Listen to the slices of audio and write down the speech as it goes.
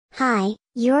Hi,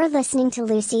 you're listening to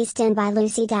Lucy's Den by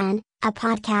Lucy Dan, a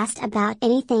podcast about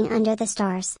anything under the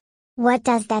stars. What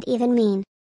does that even mean?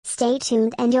 Stay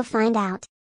tuned and you'll find out.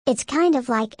 It's kind of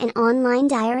like an online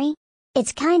diary.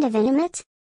 It's kind of intimate.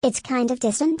 It's kind of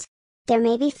distant. There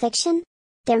may be fiction.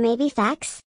 There may be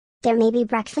facts. There may be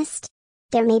breakfast.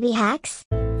 There may be hacks.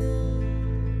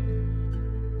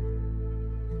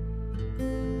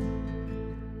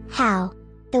 How?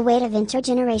 The Weight of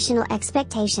Intergenerational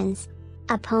Expectations.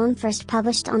 A poem first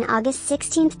published on August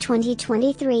 16,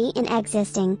 2023 in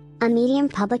Existing, a Medium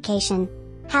publication.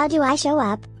 How do I show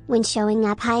up, when showing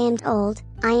up I am old,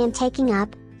 I am taking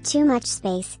up, too much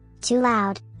space, too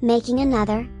loud, making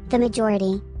another, the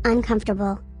majority,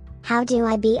 uncomfortable? How do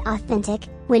I be authentic,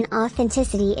 when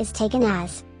authenticity is taken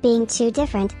as, being too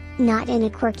different, not in a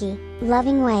quirky,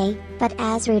 loving way, but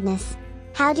as rudeness?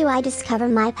 How do I discover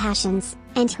my passions,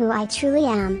 and who I truly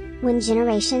am, when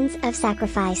generations of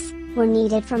sacrifice were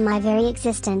needed for my very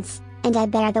existence, and I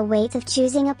bear the weight of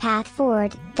choosing a path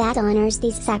forward that honors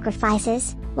these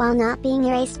sacrifices, while not being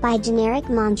erased by generic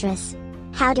mantras?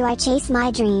 How do I chase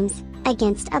my dreams,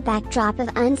 against a backdrop of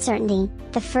uncertainty,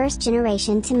 the first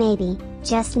generation to maybe,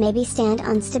 just maybe stand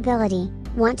on stability,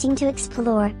 wanting to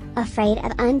explore, afraid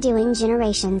of undoing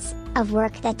generations of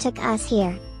work that took us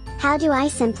here? How do I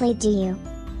simply do you?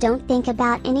 Don't think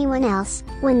about anyone else,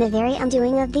 when the very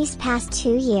undoing of these past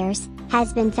 2 years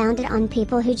has been founded on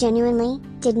people who genuinely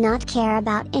did not care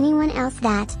about anyone else,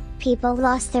 that people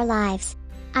lost their lives.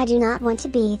 I do not want to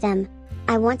be them.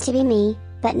 I want to be me,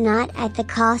 but not at the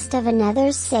cost of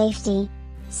another's safety.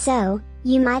 So,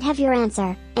 you might have your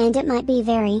answer, and it might be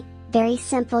very, very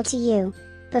simple to you.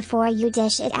 Before you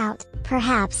dish it out,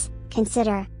 perhaps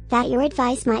consider that your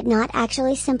advice might not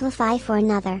actually simplify for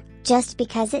another, just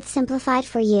because it's simplified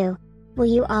for you. Will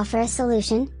you offer a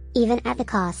solution, even at the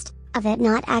cost of it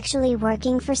not actually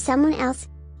working for someone else?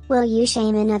 Will you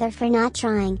shame another for not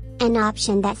trying an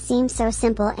option that seems so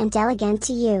simple and elegant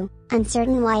to you,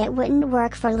 uncertain why it wouldn't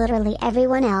work for literally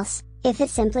everyone else, if it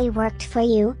simply worked for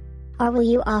you? Or will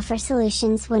you offer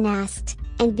solutions when asked,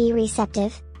 and be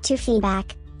receptive to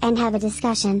feedback, and have a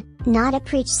discussion, not a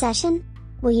preach session?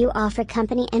 Will you offer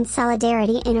company and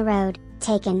solidarity in a road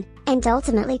taken, and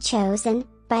ultimately chosen,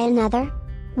 by another?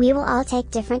 We will all take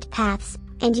different paths,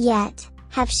 and yet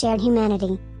have shared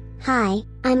humanity. Hi,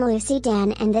 I'm Lucy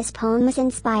Dan, and this poem was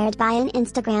inspired by an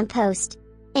Instagram post.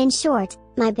 In short,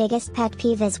 my biggest pet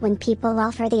peeve is when people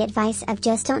offer the advice of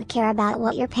just don't care about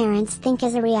what your parents think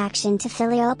as a reaction to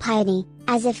filial piety,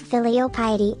 as if filial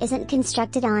piety isn't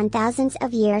constructed on thousands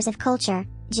of years of culture,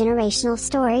 generational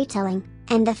storytelling,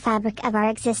 and the fabric of our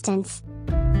existence.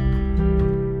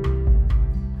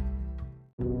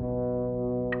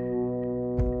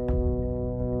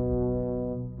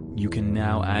 You can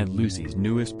now add Lucy's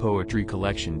newest poetry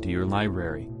collection to your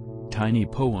library. Tiny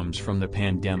Poems from the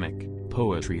Pandemic,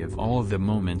 poetry of all of the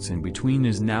moments in between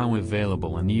is now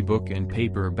available in ebook and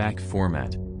paperback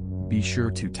format. Be sure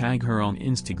to tag her on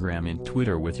Instagram and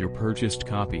Twitter with your purchased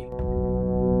copy.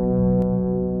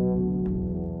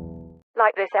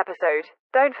 Like this episode,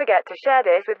 don't forget to share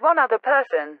this with one other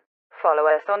person. Follow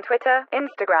us on Twitter,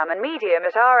 Instagram and Medium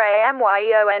at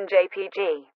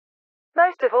RAMYEONJPG.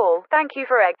 Most of all, thank you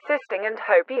for existing and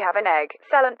hope you have an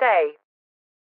excellent day.